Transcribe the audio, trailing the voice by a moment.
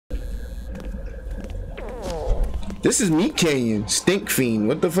This is Meat Canyon. Stink Fiend.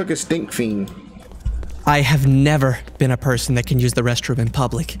 What the fuck is Stink Fiend? I have never been a person that can use the restroom in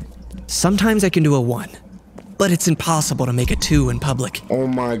public. Sometimes I can do a 1, but it's impossible to make a 2 in public. Oh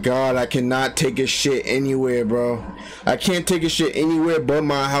my god, I cannot take a shit anywhere, bro. I can't take a shit anywhere but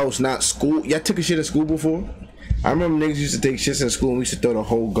my house, not school. Y'all took a shit at school before? I remember niggas used to take shits in school and we used to throw the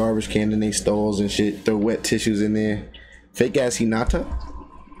whole garbage can in their stalls and shit. Throw wet tissues in there. Fake ass Hinata?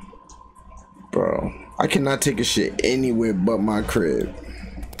 Bro, I cannot take a shit anywhere but my crib.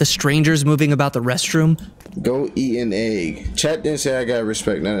 The strangers moving about the restroom? Go eat an egg. Chat didn't say I gotta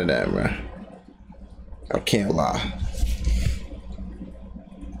respect none of that, bro. I can't lie.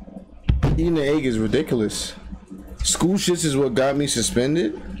 Eating an egg is ridiculous. School shits is what got me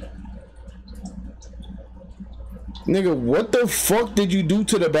suspended? Nigga, what the fuck did you do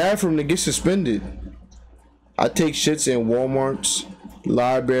to the bathroom to get suspended? I take shits in Walmarts,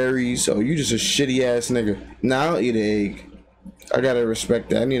 libraries. Oh, you just a shitty ass nigga. Now I'll eat an egg. I gotta respect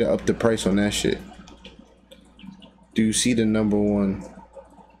that. I need to up the price on that shit. Do you see the number 1?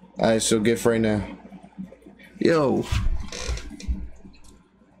 Alright, so gift right now. Yo.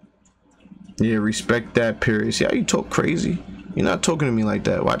 Yeah, respect that, period. See how you talk crazy? You're not talking to me like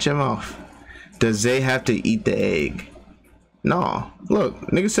that. Watch your mouth. Does they have to eat the egg? No. Look,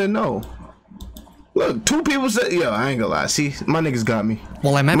 nigga said no. Look, 2 people said, yo, I ain't gonna lie. See, my niggas got me.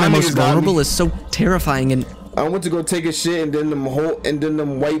 Well, I'm at my most vulnerable is so terrifying and... I went to go take a shit and then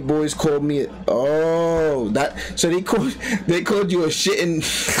them white boys called me. Oh, that, so they called you a shitting.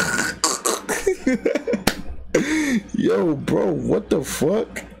 Yo, bro, what the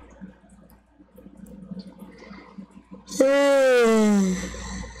fuck?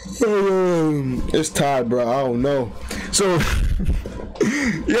 It's Todd, bro. I don't know. So,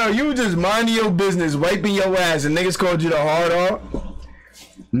 yo, you just minding your business, wiping your ass, and niggas called you the hard R.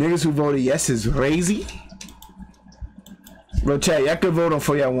 Niggas who voted yes is crazy. Bro, chat, y'all can vote on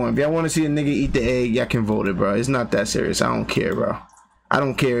for y'all want. If y'all want to see a nigga eat the egg, y'all can vote it, bro. It's not that serious. I don't care, bro. I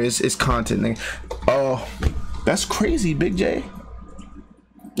don't care. It's content, nigga. Oh, that's crazy, Big J.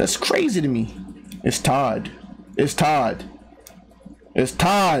 That's crazy to me. It's Todd. It's Todd. It's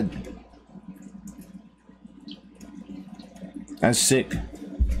Todd. That's sick.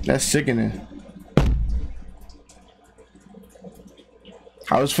 That's sickening.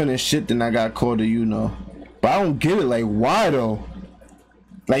 I was finna shit, then I got called to you know. But I don't get it. Like, why though?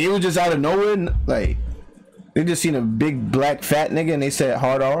 Like, it was just out of nowhere. Like, they just seen a big black fat nigga and they said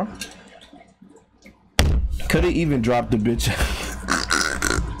hard R. Could have even dropped the bitch.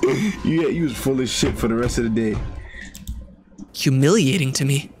 Yeah, you was full of shit for the rest of the day. Humiliating to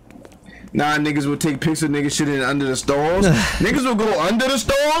me. Nah, niggas will take pics of niggas shit in under the stalls. Niggas will go under the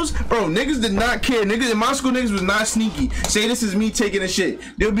stalls. Bro, niggas did not care. Niggas in my school, niggas was not sneaky. Say this is me taking a shit.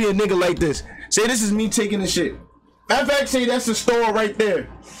 There'll be a nigga like this. Say this is me taking a shit. Matter of fact, say that's the store right there.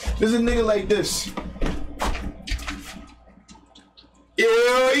 There's a nigga like this.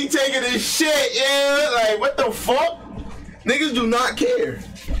 Yo, he taking his shit, yeah. Like, what the fuck? Niggas do not care.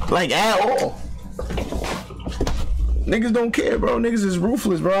 Like, at all. Niggas don't care, bro. Niggas is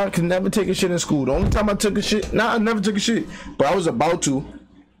ruthless, bro. I could never take a shit in school. The only time I took a shit, I never took a shit. But I was about to.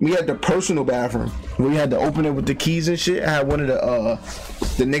 We had the personal bathroom where we had to open it with the keys and shit. I had one of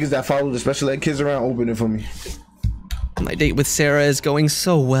the niggas that followed the special ed kids around open it for me. My date with Sarah is going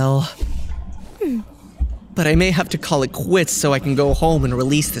so well. But I may have to call it quits so I can go home and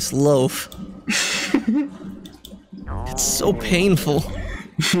release this loaf. It's so painful.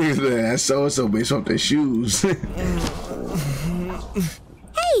 That's so based off their shoes. Hey,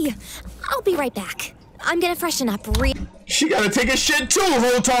 I'll be right back. I'm gonna freshen up She gotta take a shit too,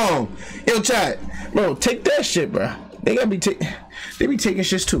 whole time. Yo, chat, bro, take that shit, bro. They be taking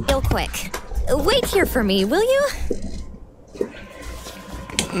shits too. real quick. Wait here for me, will you?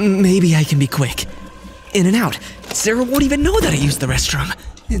 Maybe I can be quick. In and out. Sarah won't even know that I used the restroom.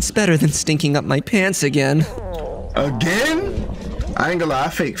 It's better than stinking up my pants again. Again? I ain't gonna lie, I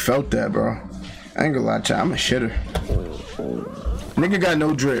fake felt that, bro. I ain't gonna lie, chat, I'm a shitter. Nigga got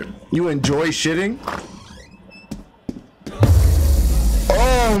no drip. You enjoy shitting?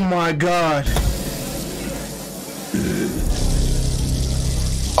 Oh my god.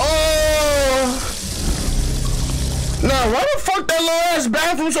 Oh! Nah, why the fuck that little ass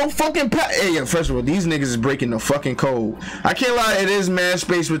bathroom so fucking packed? Hey, yeah, first of all, these niggas is breaking the fucking code. I can't lie, it is mad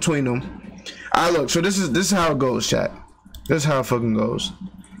space between them. Alright, look, so this is how it goes, chat. This is how it fucking goes.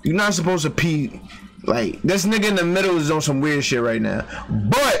 You're not supposed to pee. Like, this nigga in the middle is on some weird shit right now.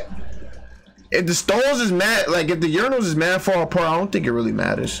 But if the stalls is mad, like if the urinals is mad far apart, I don't think it really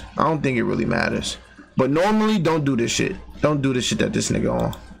matters. I don't think it really matters. But normally, don't do this shit. Don't do this shit that this nigga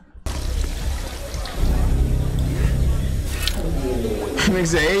on. Nigga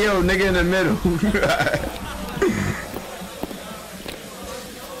say, hey yo, nigga in the middle.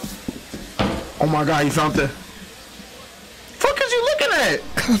 Oh my god, you found the... Fuck is you looking at?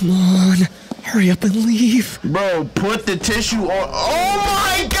 Come on. Hurry up and leave. Bro, put the tissue on. Oh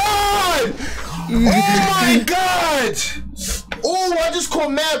my god! Oh my god! Oh, I just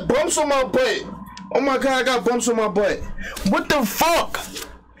caught mad bumps on my butt. Oh my god, I got bumps on my butt. What the fuck?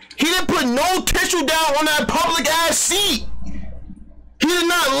 He didn't put no tissue down on that public ass seat. He did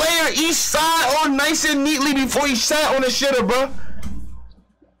not layer each side all nice and neatly before he sat on the shitter, bro.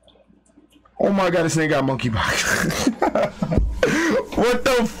 Oh my god, this nigga got monkeypox. What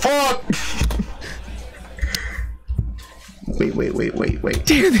the fuck? Wait.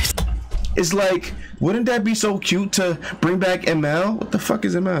 Damn it. It's like, wouldn't that be so cute to bring back ML? What the fuck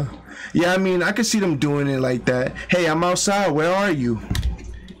is ML? Yeah, I mean, I could see them doing it like that. Hey, I'm outside. Where are you?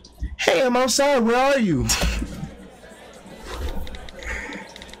 Hey, I'm outside. Where are you?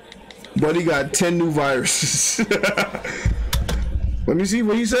 Buddy got 10 new viruses. Let me see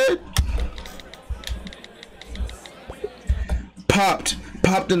what he said. Popped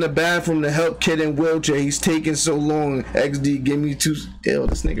in the bathroom to help kid in wheelchair. He's taking so long. XD, give me 2. Ew,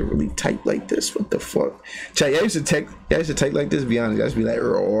 this nigga really type like this? What the fuck? Chat, y'all used to type like this, be honest. Y'all used to be like,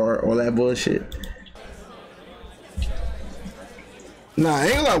 or all that bullshit. Nah, I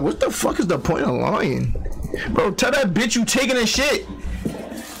ain't gonna lie. What the fuck is the point of lying? Bro, tell that bitch you taking a shit.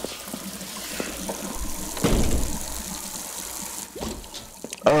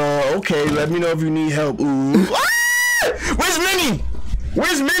 Okay, let me know if you need help. Ooh. Ah! Where's Minnie?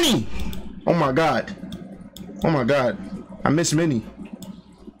 Where's Minnie? Oh my god. Oh my god. I miss Minnie.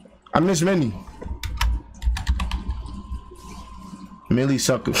 I miss Minnie. Millie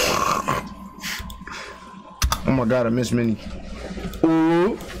sucker. Oh my god, I miss Minnie.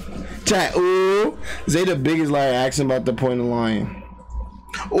 Ooh. Chat, ooh. Zay the biggest liar asking about the point of lying.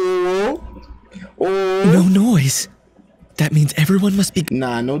 Ooh. Ooh. No noise. That means everyone must be...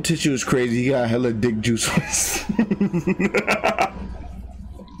 Nah, no tissue is crazy. He got hella dick juice.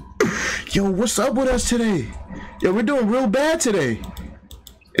 Yo, what's up with us today? Yo, we're doing real bad today.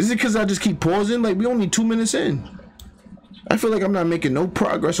 Is it because I just keep pausing? Like, we only 2 minutes in. I feel like I'm not making no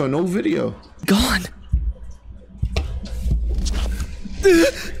progress on no video. Gone.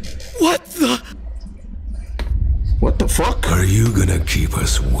 What the... What the fuck? Are you gonna keep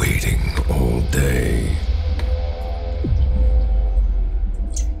us waiting all day?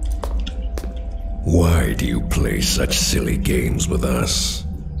 Why do you play such silly games with us?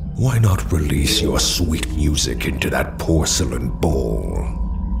 Why not release your sweet music into that porcelain bowl?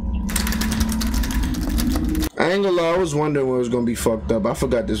 I ain't gonna lie, I was wondering when it was gonna be fucked up. I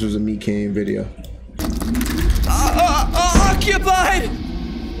forgot this was a Me Kane video. Occupied!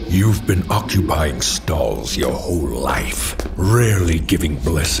 You've been occupying stalls your whole life, rarely giving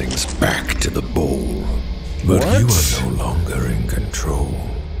blessings back to the bowl. But What? you are no longer in control.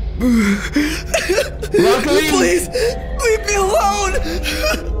 Luckily, Please, leave me alone!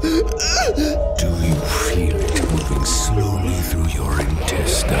 Do you feel it moving slowly through your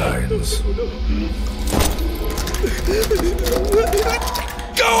intestines?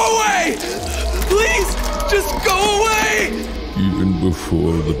 Go away! Please, just go away! Even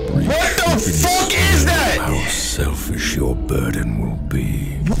before the breach, What the you can fuck smell is that? how selfish your burden will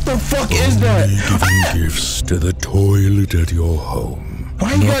be. what the fuck is that? Giving gifts to the toilet at your home.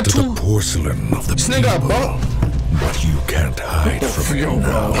 Why you Not got to two? the porcelain of the This nigga got people. bump. But you can't hide from your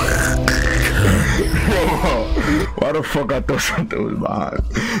now. Why the fuck I thought something was behind?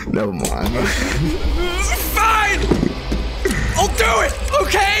 Never mind. Fine! I'll do it,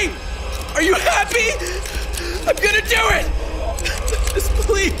 okay? Are you happy? I'm gonna do it! Just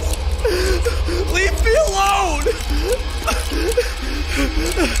please, leave me alone!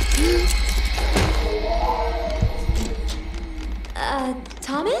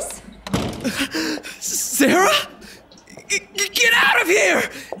 Thomas? Sarah? Get out of here!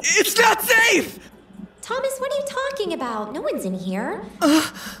 It's not safe! Thomas, what are you talking about? No one's in here.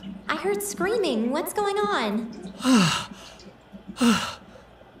 I heard screaming. What's going on?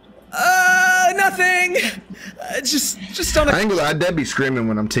 Nothing. Just on a... I ain't gonna lie, I'd be screaming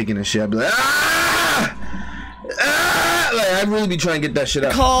when I'm taking a shit. I'd be like, ah! Ah! Like, I'd really be trying to get that shit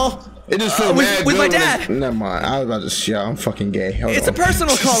out. call. It just feels with mad my good when dad. Never mind. I was about to shout. I'm fucking gay. Hold It's on. a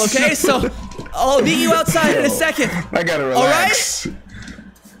personal call, okay? So I'll meet you outside in a second. I gotta relax.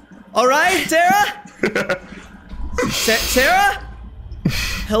 All right, Sarah? Sarah?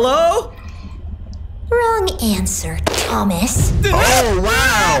 Hello? Wrong answer, Thomas. Oh,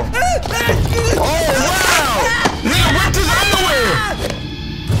 wow. Oh, wow. Nigga ripped his underwear.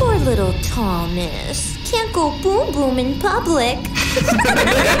 Poor little Thomas. Can't go boom boom in public.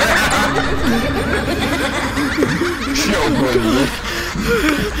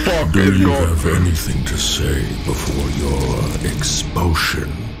 Do you have anything to say before your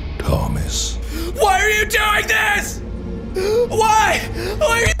expulsion, Thomas? Why are you doing this? Why?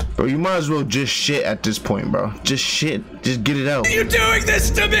 Why are Bro, you might as well just shit at this point, bro. Just shit. Just get it out. you doing this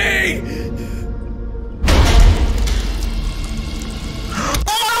to me?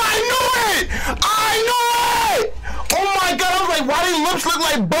 Oh, I knew it! I knew it! Oh my god, I was like, why do your lips look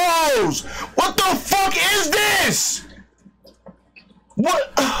like balls? What the fuck is this?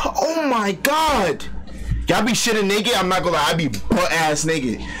 What? Oh my god. Y'all be shitting naked? I'm not gonna lie, I be butt ass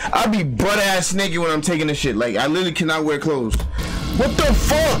naked. I be butt ass naked when I'm taking this shit. Like, I literally cannot wear clothes. What the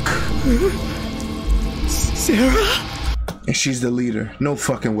fuck? Sarah? And she's the leader. No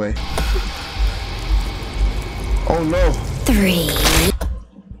fucking way. Oh no. 3.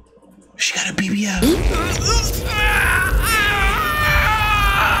 She got a BBL.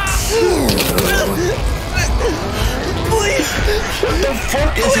 Please. What the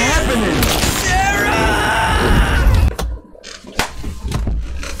fuck is happening?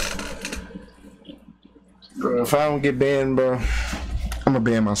 Bro, if I don't get banned, bro, I'm gonna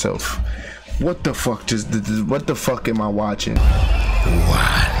ban myself. What the fuck what the fuck am I watching?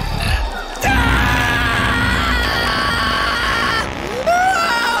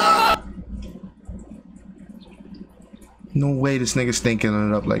 No way this nigga's thinking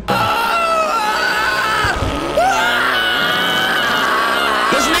it up like that.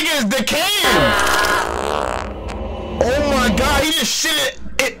 This nigga is decaying! Oh my god, he just shit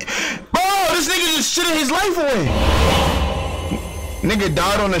it. Bro, this nigga just shitted his life away. Nigga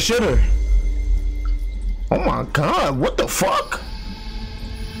died on the shitter. Oh my god, what the fuck?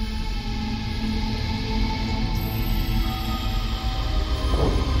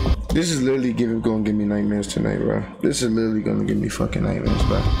 This is literally gonna give me nightmares tonight, bro. This is literally gonna give me fucking nightmares,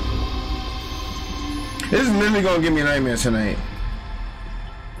 bro. This is literally gonna give me nightmares tonight.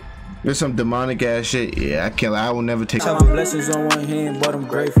 There's some demonic ass shit. Yeah, I will never take. Seven blessings on one hand, but I'm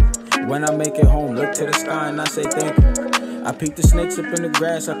grateful. When I make it home, look to the sky and I say thank you. I peeked the snakes up in the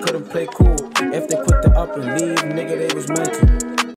grass, I couldn't play cool. If they quit the up and leave, nigga, they was meant to.